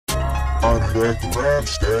I'm back to rap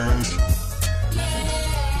stash.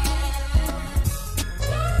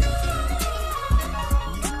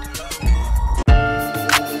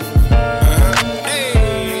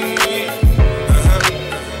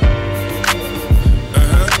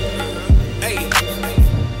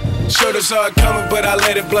 Should've saw it coming, but I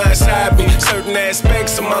let it blindside me. Certain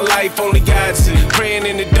aspects of my life only God see. Praying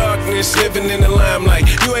in the darkness, living in the limelight.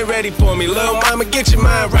 You ain't ready for me, little mama, get your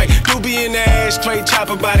mind right. You be in the ashtray,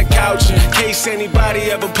 chopper by the couch. In case anybody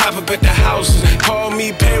ever pop up at the house. Call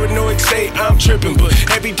me paranoid, say I'm tripping, but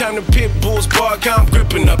every time the pit bulls bark, I'm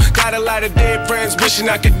gripping up. Got a lot of dead friends, wishing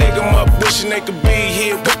I could dig them up. Wishing they could be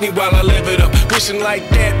here with me while I live it up. Wishing like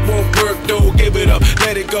that won't work, though, give it up.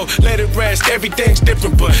 Let it go, let it rest, everything's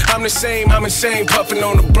different, but I'm the same, I'm insane, puffing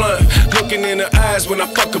on the blunt. Looking in her eyes when I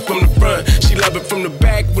fuck her from the front. She love it from the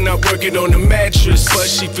back when I work it on the mattress. But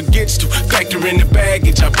she forgets to factor in the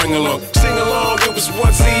baggage I bring along. Sing along, it was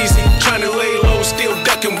once easy. Trying to lay low, still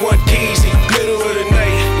ducking one keezy. Middle of the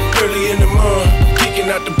night, early in the morning. Peeking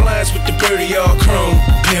out the blinds with the birdie all chrome.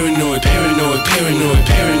 Paranoid, paranoid, paranoid,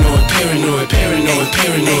 paranoid, paranoid, paranoid,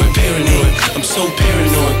 paranoid, paranoid. I'm so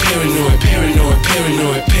paranoid, paranoid, paranoid,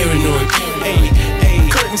 paranoid, paranoid.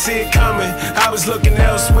 Couldn't see it coming. I was looking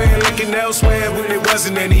elsewhere when there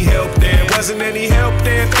wasn't any help there. Wasn't any help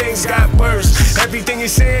there, things got worse. Everything you're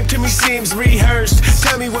saying to me seems rehearsed.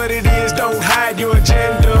 Tell me what it is, don't hide your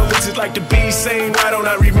agenda. What's it like to be sane? Why don't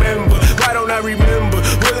I remember? Why don't I remember?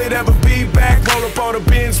 Will it ever be back? Roll up all the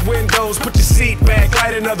Benz windows, put your seat back,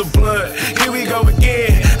 light another blunt. Here we go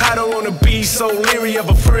again. I don't wanna be so leery of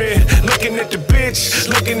a friend. Looking at the bitch,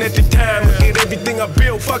 looking at the time. Look at everything I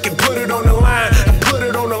built, fucking put it on the line. I put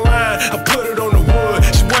it on the line, I put it on the wood.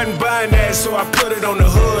 She wasn't buying that, so I put it on the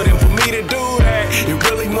hood. And for me to do that, it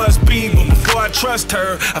really must be. But before I trust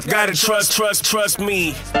her, I've gotta trust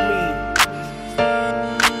me.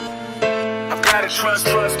 I've gotta trust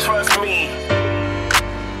me.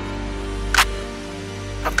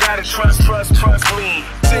 I've gotta trust me.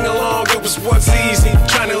 Sing along, it was once easy.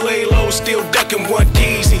 Trying to lay low, still ducking one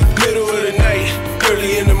keezy. Middle of the night,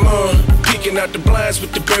 early in the morning. Peeking out the blinds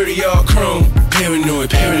with the birdie all chrome. Paranoid,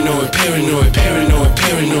 paranoid, paranoid, paranoid,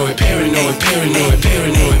 paranoid, paranoid, paranoid,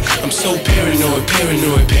 paranoid. I'm so paranoid,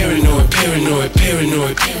 paranoid, paranoid, paranoid,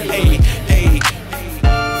 paranoid. Hey, hey.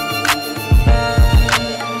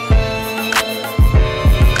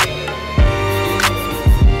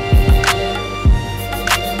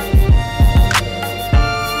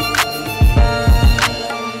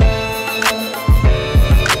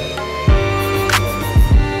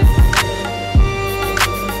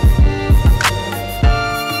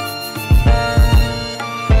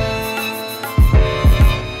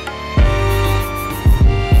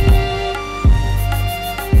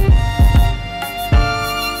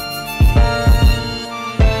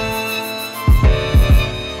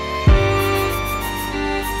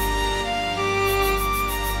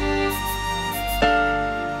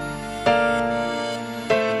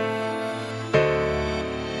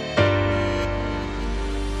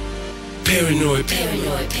 Paranoid,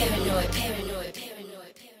 paranoid, paranoid, paranoid.